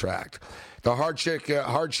contract. The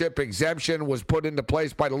hardship exemption was put into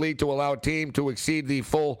place by the league to allow a team to exceed the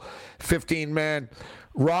full 15-man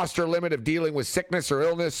roster limit of dealing with sickness or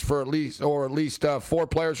illness for at least 4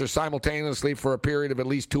 players or simultaneously for a period of at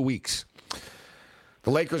least 2 weeks. The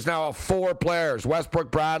Lakers now have 4 players. Westbrook,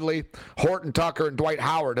 Bradley, Horton Tucker, and Dwight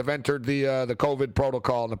Howard have entered the COVID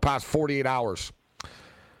protocol in the past 48 hours.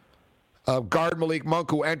 Guard Malik Monk,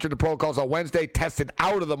 who entered the protocols on Wednesday, tested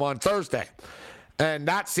out of them on Thursday. And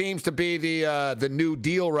that seems to be the new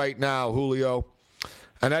deal right now, Julio.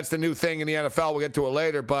 And that's the new thing in the NFL. We'll get to it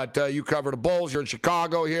later. But you cover the Bulls. You're in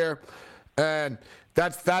Chicago here. And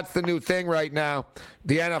that's the new thing right now.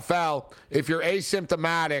 The NFL, if you're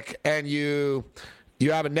asymptomatic and you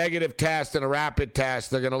have a negative test and a rapid test,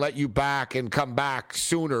 they're going to let you back and come back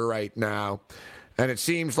sooner right now. And it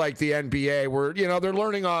seems like the NBA, they're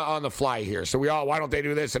learning on the fly here. So why don't they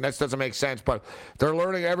do this? And that doesn't make sense. But they're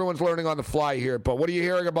learning. Everyone's learning on the fly here. But what are you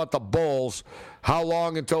hearing about the Bulls? How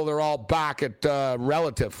long until they're all back at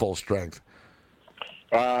relative full strength?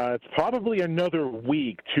 It's probably another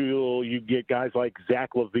week till you get guys like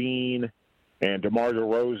Zach LaVine and DeMar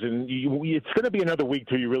DeRozan. It's going to be another week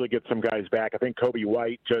till you really get some guys back. I think Kobe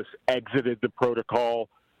White just exited the protocol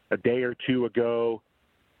a day or two ago.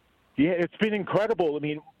 Yeah, it's been incredible. I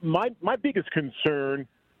mean, my biggest concern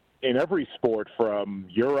in every sport from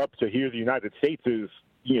Europe to here, the United States, is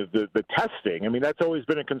the testing. I mean, that's always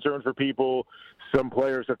been a concern for people. Some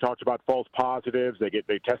players have talked about false positives.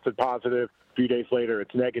 They tested positive. A few days later,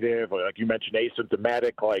 it's negative. Or like you mentioned,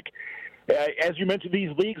 asymptomatic. As you mentioned,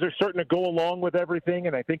 these leagues are starting to go along with everything,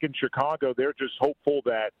 and I think in Chicago, they're just hopeful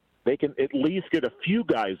that they can at least get a few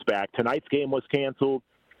guys back. Tonight's game was canceled.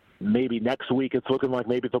 Maybe next week it's looking like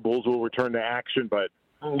maybe the Bulls will return to action, but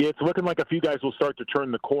it's looking like a few guys will start to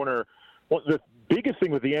turn the corner. Well, the biggest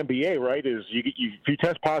thing with the NBA, right, is if you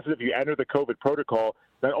test positive, you enter the COVID protocol,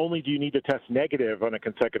 not only do you need to test negative on a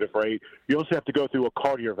consecutive rate, you also have to go through a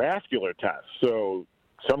cardiovascular test. So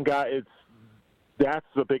that's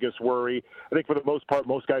the biggest worry. I think for the most part,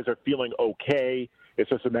 most guys are feeling okay.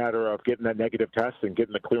 It's just a matter of getting that negative test and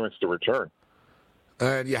getting the clearance to return.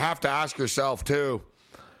 And you have to ask yourself, too,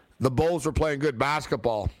 the Bulls were playing good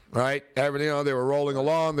basketball, right? They were rolling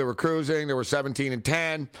along. They were cruising. They were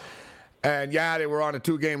 17-10. And, yeah, they were on a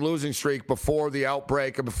 2-game losing streak before the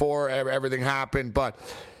outbreak and before everything happened. But,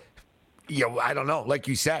 I don't know. Like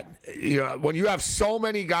you said, when you have so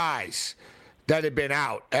many guys that have been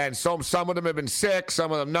out, and some of them have been sick,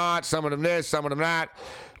 some of them not, some of them this, some of them that.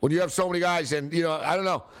 When you have so many guys, and, I don't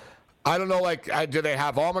know. I don't know, do they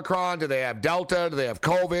have Omicron? Do they have Delta? Do they have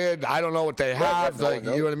COVID? I don't know what they have. You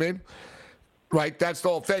know what I mean? Right, that's the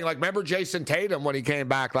whole thing. Remember Jason Tatum when he came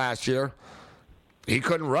back last year? He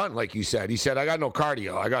couldn't run, like you said. He said, I got no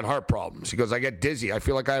cardio. I got heart problems. He goes, I get dizzy. I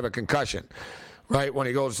feel like I have a concussion. Right, when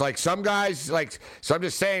he goes, some guys, so I'm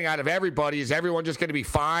just saying, out of everybody, is everyone just going to be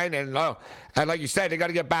fine? And like you said, they got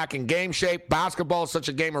to get back in game shape. Basketball is such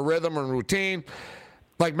a game of rhythm and routine.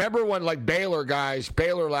 Remember when,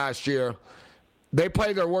 Baylor last year, they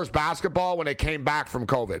played their worst basketball when they came back from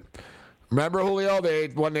COVID. Remember, Julio?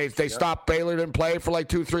 When they stopped, Baylor didn't play for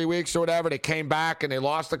 2-3 weeks or whatever. They came back and they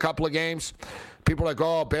lost a couple of games. People are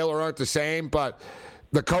oh, Baylor aren't the same. But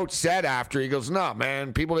the coach said after, he goes, no,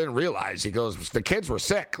 man, people didn't realize. He goes, the kids were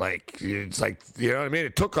sick. It's you know what I mean?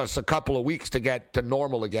 It took us a couple of weeks to get to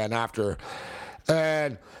normal again after.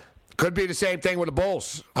 And could be the same thing with the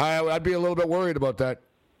Bulls. I'd be a little bit worried about that.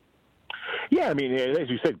 Yeah, I mean, as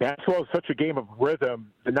you said, basketball is such a game of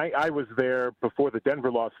rhythm. The night I was there before the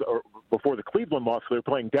Denver loss, or before the Cleveland loss, they were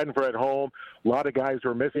playing Denver at home. A lot of guys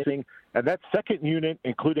were missing. And that second unit,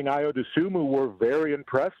 including Ayo Dosunmu, were very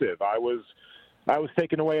impressive. I was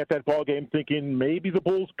taken away at that ball game thinking maybe the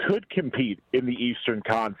Bulls could compete in the Eastern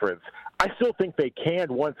Conference. I still think they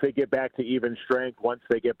can once they get back to even strength, once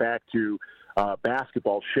they get back to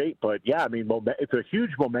basketball shape. But, yeah, I mean, it's a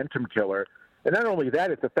huge momentum killer. And not only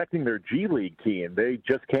that, it's affecting their G League team. They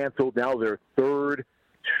just canceled now their third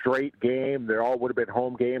straight game. They all would have been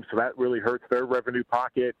home games, so that really hurts their revenue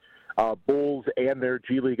pocket. Bulls and their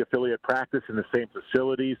G League affiliate practice in the same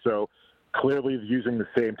facility, so clearly using the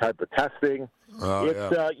same type of testing.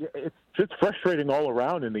 It's just frustrating all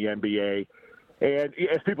around in the NBA. And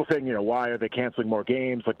as people saying, why are they canceling more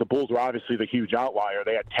games? The Bulls were obviously the huge outlier.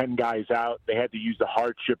 They had 10 guys out. They had to use the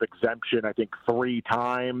hardship exemption, I think, 3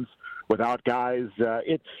 times. Without guys,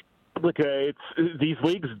 these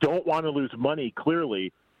leagues don't want to lose money,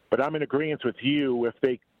 clearly, but I'm in agreement with you. If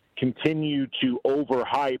they continue to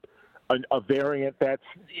overhype a variant that's,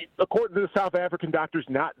 according to the South African doctors,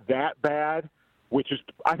 not that bad, which is,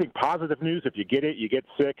 I think, positive news. If you get it, you get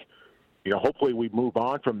sick. Hopefully we move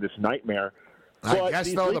on from this nightmare. I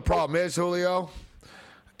guess, though, the problem is, Julio,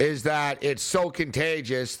 is that it's so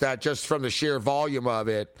contagious that just from the sheer volume of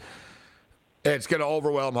it, it's going to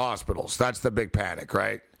overwhelm hospitals. That's the big panic,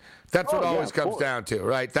 right? That's what always comes down to,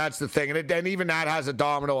 right? That's the thing. And even that has a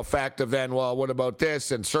domino effect of then, well, what about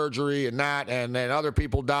this and surgery and that, and then other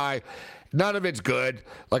people die. None of it's good.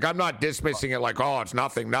 Like, I'm not dismissing it like, oh, it's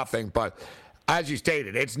nothing. But as you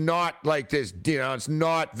stated, it's not like this, it's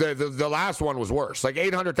not, the last one was worse. Like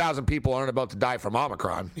 800,000 people aren't about to die from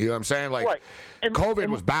Omicron. You know what I'm saying? Like, right. COVID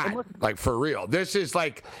was bad, like for real. This is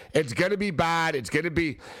like, it's going to be bad. It's going to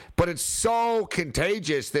be, but it's so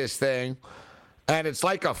contagious, this thing. And it's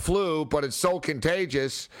like a flu, but it's so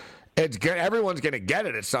contagious. Everyone's going to get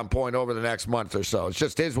it at some point over the next month or so. It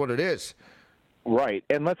just is what it is. Right.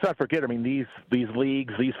 And let's not forget, these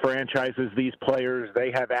leagues, these franchises, these players,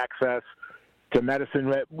 they have access to medicine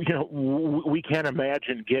that we can't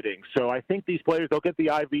imagine getting. So I think these players, they'll get the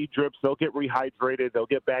IV drips, they'll get rehydrated, they'll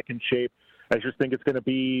get back in shape. I just think it's going to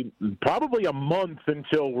be probably a month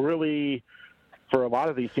until really, for a lot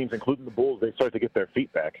of these teams, including the Bulls, they start to get their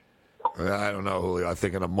feet back. I don't know, Julio. I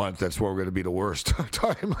think in a month that's where we're going to be the worst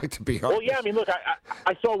time, to be honest. Well, yeah, look,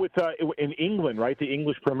 I saw with in England, right, the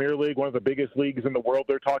English Premier League, one of the biggest leagues in the world,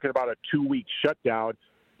 they're talking about a 2-week shutdown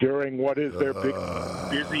during what is their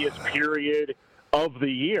busiest period of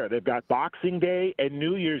the year. They've got Boxing Day and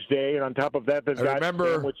New Year's Day, and on top of that, they've got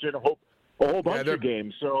sandwiched in a whole bunch of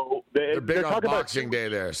games. So they're big on Boxing Day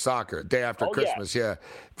there, soccer, day after Christmas, yeah.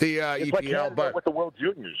 The it's EPL, like with the World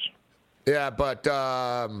Juniors. Yeah, but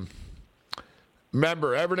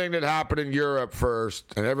remember, everything that happened in Europe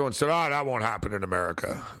first, and everyone said, oh, that won't happen in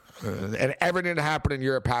America. And everything that happened in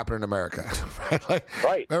Europe happened in America.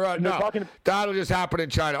 Right. That'll just happen in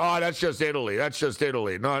China. Oh, that's just Italy.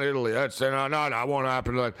 Not Italy. No, it won't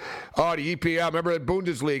happen. Like, oh, the EPL, remember the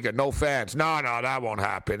Bundesliga, no fans. No, that won't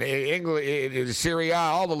happen. England, Serie A,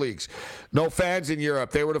 all the leagues, no fans in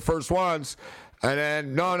Europe. They were the first ones. And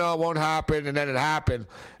then, no, it won't happen. And then it happened.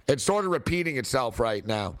 It's sort of repeating itself right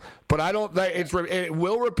now. But I don't think it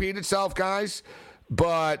will repeat itself, guys.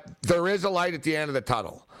 But there is a light at the end of the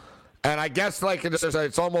tunnel. And I guess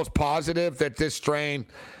it's almost positive that this strain,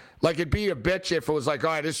 like it'd be a bitch if it was like, all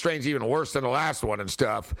right, this strain's even worse than the last one and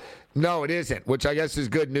stuff. No, it isn't, which I guess is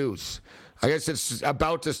good news. I guess it's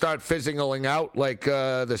about to start fizzling out, like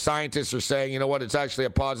the scientists are saying, you know what, it's actually a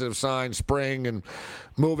positive sign, spring, and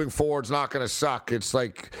moving forward's not going to suck. It's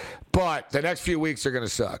like, but the next few weeks are going to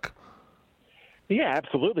suck. Yeah,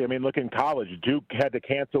 absolutely. Look, in college, Duke had to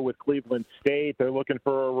cancel with Cleveland State. They're looking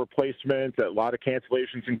for a replacement. A lot of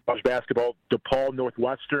cancellations in college basketball. DePaul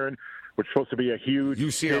Northwestern, which is supposed to be a huge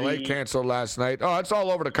UCLA city. Canceled last night. Oh, it's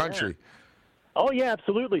all over the country. Yeah. Oh, yeah,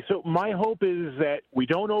 absolutely. So my hope is that we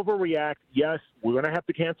don't overreact. Yes, we're going to have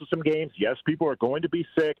to cancel some games. Yes, people are going to be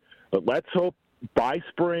sick. But let's hope by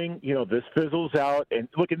spring, this fizzles out. And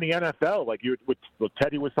look, in the NFL, like what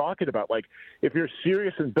Teddy was talking about, like if you're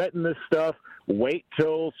serious and betting this stuff, wait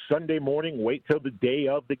till Sunday morning, wait till the day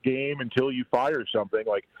of the game until you fire something.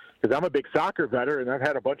 Like, because I'm a big soccer veteran, and I've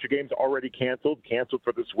had a bunch of games already canceled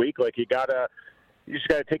for this week. Like, you just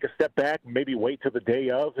got to take a step back and maybe wait till the day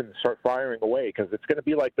of and start firing away, because it's going to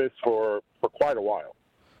be like this for quite a while.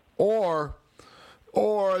 Or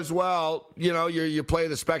as well, you play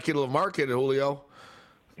the speculative market, Julio.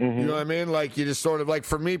 Mm-hmm. You know what I mean? Like, you just sort of, like,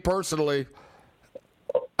 for me personally,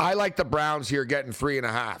 I like the Browns here getting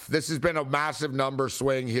 3.5. This has been a massive number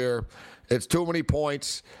swing here. It's too many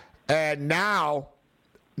points. And now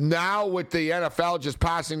with the NFL just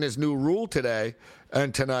passing this new rule today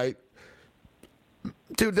and tonight,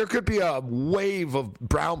 dude, there could be a wave of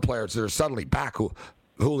Brown players that are suddenly back.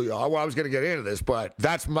 Julio, I was going to get into this, but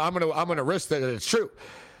I'm going to risk that it's true.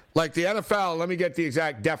 Like the NFL, let me get the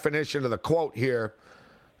exact definition of the quote here.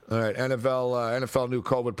 All right, NFL new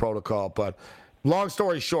COVID protocol. But long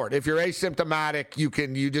story short, if you're asymptomatic,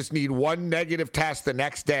 you just need one negative test the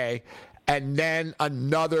next day, and then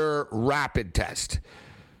another rapid test.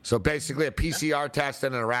 So basically a PCR test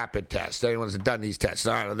and a rapid test. Anyone who's done these tests,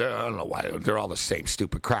 I don't know why they're all the same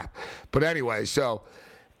stupid crap. But anyway, so.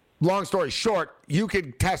 Long story short, you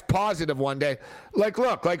could test positive one day. Like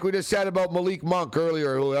we just said about Malik Monk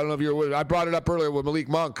earlier. I don't know if you were. I brought it up earlier with Malik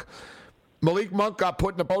Monk. Malik Monk got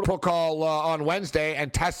put in a protocol on Wednesday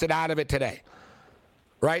and tested out of it today.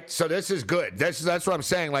 Right? So this is good. That's what I'm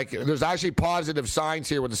saying. Like, there's actually positive signs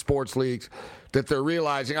here with the sports leagues that they're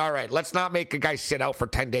realizing, all right, let's not make a guy sit out for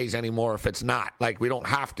 10 days anymore if it's not. Like, we don't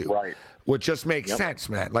have to. Right. which just makes sense,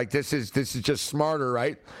 man. Like this is just smarter,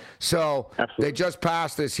 right? So They just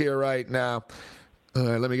passed this here right now.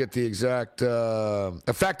 Let me get the exact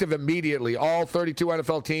effective immediately. All 32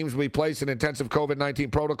 NFL teams will be placed in intensive COVID-19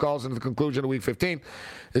 protocols until the conclusion of Week 15.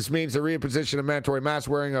 This means the reimposition of mandatory mask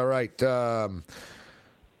wearing. All right,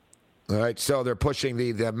 so they're pushing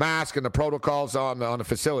the mask and the protocols on the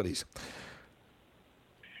facilities.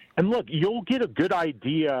 And look, you'll get a good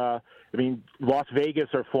idea. I mean, Las Vegas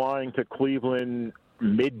are flying to Cleveland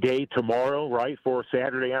midday tomorrow, right, for a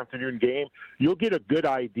Saturday afternoon game. You'll get a good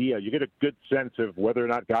idea. You get a good sense of whether or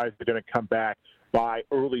not guys are going to come back by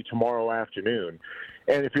early tomorrow afternoon.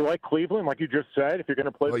 And if you like Cleveland, like you just said, if you're going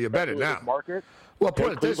to play you bet it now. Market, well,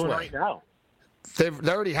 put it this way. Right now. They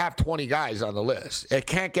already have 20 guys on the list. It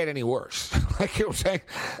can't get any worse. Like you know what I'm saying?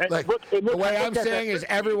 Like, the way I'm saying is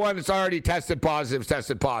everyone that's already tested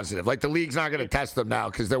positive. Like the league's not going to test them now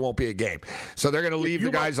because there won't be a game. So they're going to leave the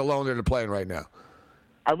guys alone that are playing right now.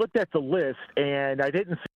 I looked at the list, and I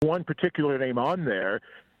didn't see one particular name on there.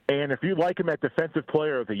 And if you like him at Defensive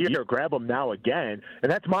Player of the Year, grab him now again.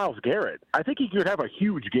 And that's Myles Garrett. I think he could have a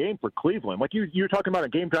huge game for Cleveland. Like you're talking about a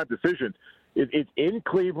game-time decision. It's in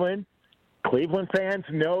Cleveland. Cleveland fans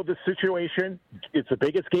know the situation. It's the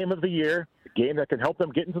biggest game of the year, a game that can help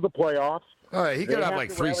them get into the playoffs. All right, he could have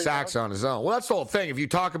like 3 sacks on his own. Well, that's the whole thing. If you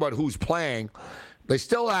talk about who's playing, they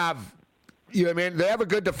still have, you know what I mean? They have a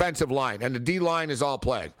good defensive line, and the D-line is all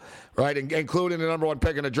playing, right? Including the number 1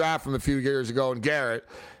 pick in the draft from a few years ago in Garrett.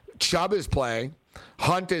 Chubb is playing.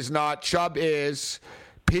 Hunt is not. Chubb is.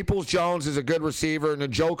 Peoples-Jones is a good receiver, and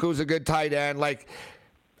Njoku's a good tight end. Like,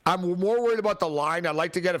 I'm more worried about the line. I'd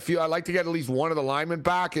like to get at least one of the linemen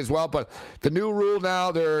back as well. But the new rule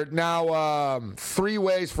now, there are now 3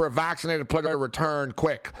 ways for a vaccinated player to return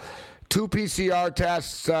quick. 2 PCR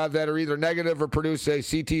tests that are either negative or produce a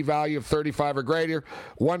CT value of 35 or greater.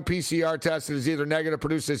 1 PCR test that is either negative,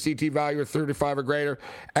 produces a CT value of 35 or greater.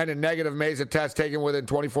 And a negative MESA test taken within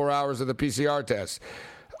 24 hours of the PCR test.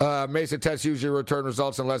 MESA tests usually return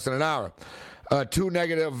results in less than an hour. 2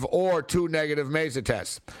 negative MESA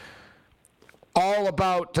tests. All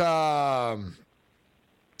about,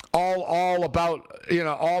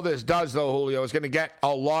 all this does, though, Julio, is going to get a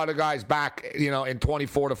lot of guys back, in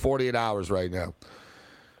 24 to 48 hours right now.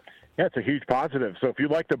 Yeah, it's a huge positive. So if you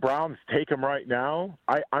like the Browns, take them right now.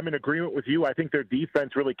 I'm in agreement with you. I think their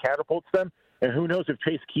defense really catapults them. And who knows if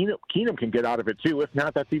Chase Keenum can get out of it, too. If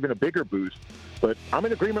not, that's even a bigger boost. But I'm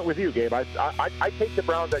in agreement with you, Gabe. I take the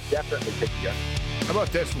Browns. I definitely take you. How about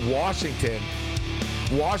this?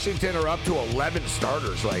 Washington are up to 11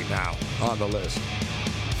 starters right now on the list.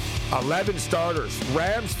 11 starters.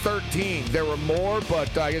 Rams 13. There were more,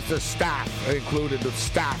 but I guess their staff included. The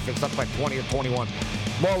staff, it's up by 20 or 21.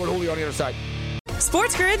 More with Julio on the other side.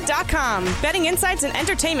 SportsGrid.com. Betting insights and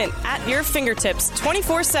entertainment at your fingertips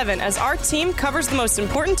 24/7 as our team covers the most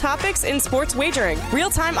important topics in sports wagering.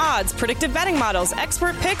 Real-time odds, predictive betting models,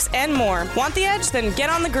 expert picks, and more. Want the edge? Then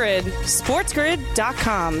get on the grid.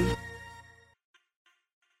 SportsGrid.com.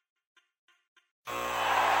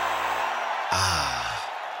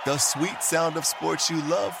 The sweet sound of sports you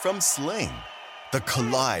love from Sling. The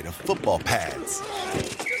collide of football pads.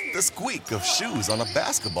 The squeak of shoes on a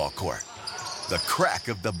basketball court. The crack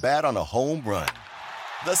of the bat on a home run.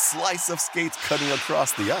 The slice of skates cutting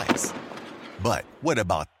across the ice. But what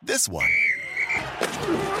about this one?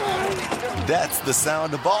 That's the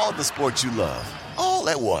sound of all the sports you love, all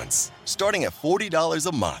at once. Starting at $40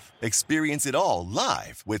 a month. Experience it all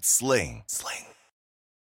live with Sling.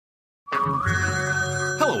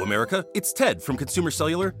 Hello, America. It's Ted from Consumer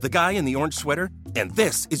Cellular, the guy in the orange sweater, and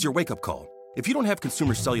this is your wake-up call. If you don't have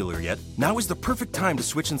Consumer Cellular yet, now is the perfect time to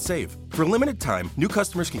switch and save. For a limited time, new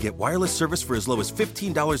customers can get wireless service for as low as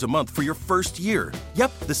 $15 a month for your first year.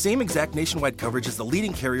 Yep, the same exact nationwide coverage as the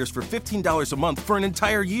leading carriers for $15 a month for an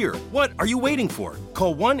entire year. What are you waiting for?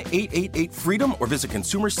 Call 1-888-FREEDOM or visit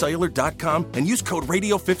ConsumerCellular.com and use code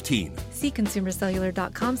RADIO15. See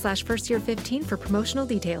ConsumerCellular.com/firstyear15 for promotional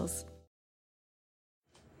details.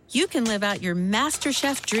 You can live out your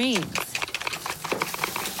MasterChef dreams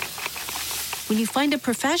when you find a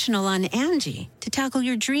professional on Angie to tackle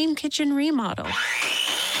your dream kitchen remodel.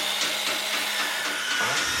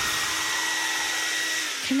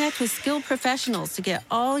 Connect with skilled professionals to get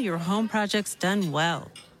all your home projects done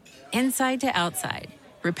well. Inside to outside,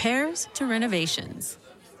 repairs to renovations.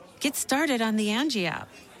 Get started on the Angie app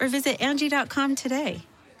or visit Angie.com today.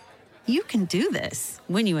 You can do this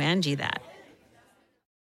when you Angie that.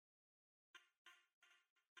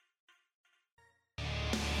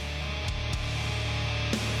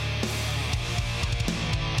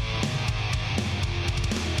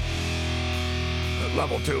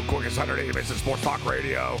 Level 102, quickest 180 minutes in sports talk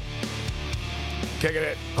radio. Kicking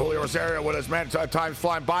it. Julio Rosario with us, man. Time's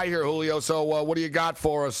flying by here, Julio. So what do you got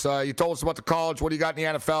for us? You told us about the college. What do you got in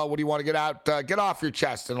the NFL? What do you want to get out? Get off your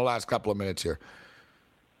chest in the last couple of minutes here.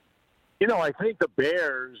 You know, I think the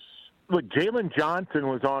Bears, look, Jalen Johnson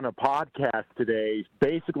was on a podcast today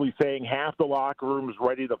basically saying half the locker room is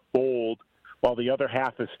ready to fold while the other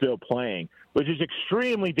half is still playing, which is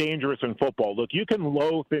extremely dangerous in football. Look, you can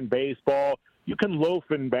loaf in baseball, you can loaf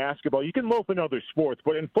in basketball, you can loaf in other sports,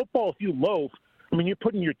 but in football, if you loaf, I mean, you're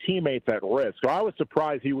putting your teammates at risk. So I was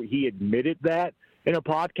surprised he admitted that in a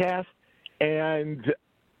podcast, and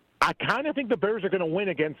I kind of think the Bears are going to win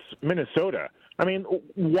against Minnesota. I mean,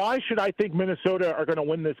 why should I think Minnesota are going to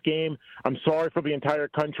win this game? I'm sorry for the entire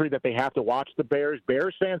country that they have to watch the Bears.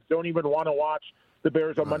 Bears fans don't even want to watch the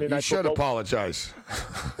Bears on Monday Night Football. You should apologize.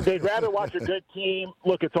 They'd rather watch a good team.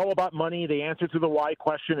 Look, it's all about money. The answer to the why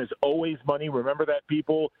question is always money. Remember that,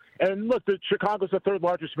 people. And look, Chicago's the third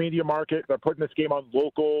largest media market. They're putting this game on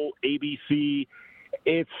local, ABC.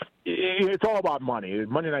 It's all about money.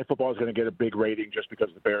 Monday Night Football is going to get a big rating just because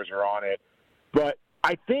the Bears are on it. But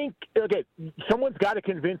I think, okay, someone's got to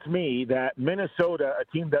convince me that Minnesota, a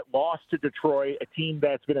team that lost to Detroit, a team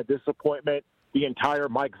that's been a disappointment the entire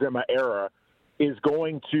Mike Zimmer era, is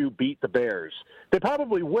going to beat the Bears. They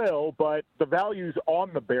probably will, but the value's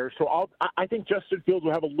on the Bears. So I think Justin Fields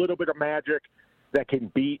will have a little bit of magic that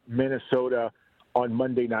can beat Minnesota on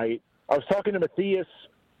Monday night. I was talking to Matthias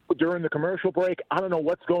during the commercial break. I don't know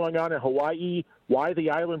what's going on in Hawaii, why the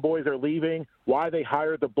Island Boys are leaving, why they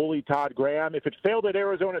hired the bully Todd Graham. If it failed at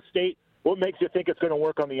Arizona State, what makes you think it's going to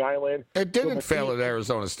work on the island? It didn't fail at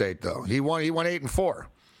Arizona State, though. He won 8-4.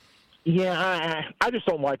 Yeah, I just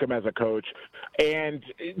don't like him as a coach. And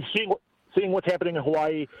seeing what's happening in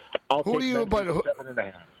Hawaii, I'll take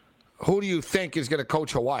 7.5. Who do you think is going to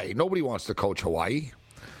coach Hawaii? Nobody wants to coach Hawaii.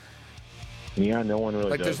 Yeah, no one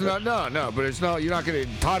really does. There's no, but you're not going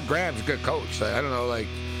to. Todd Graham's a good coach. I don't know,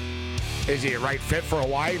 is he a right fit for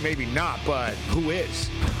Hawaii? Maybe not, but who is?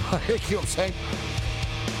 You know what I'm saying?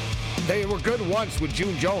 They were good once with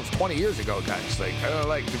June Jones 20 years ago, guys.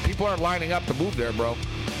 The people aren't lining up to move there, bro.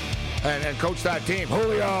 And coach that team.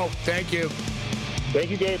 Julio, thank you. Thank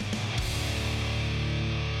you, Gabe.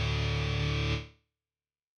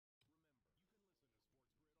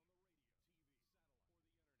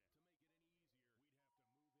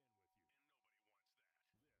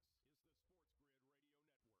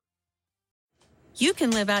 You can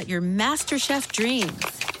live out your MasterChef dreams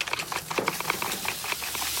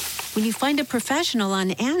when you find a professional on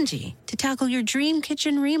Angie to tackle your dream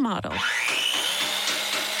kitchen remodel.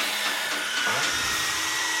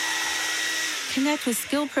 Connect with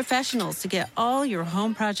skilled professionals to get all your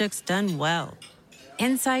home projects done well.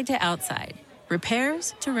 Inside to outside,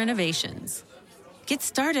 repairs to renovations. Get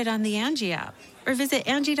started on the Angie app or visit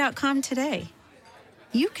Angie.com today.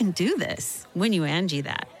 You can do this when you Angie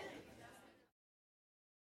that.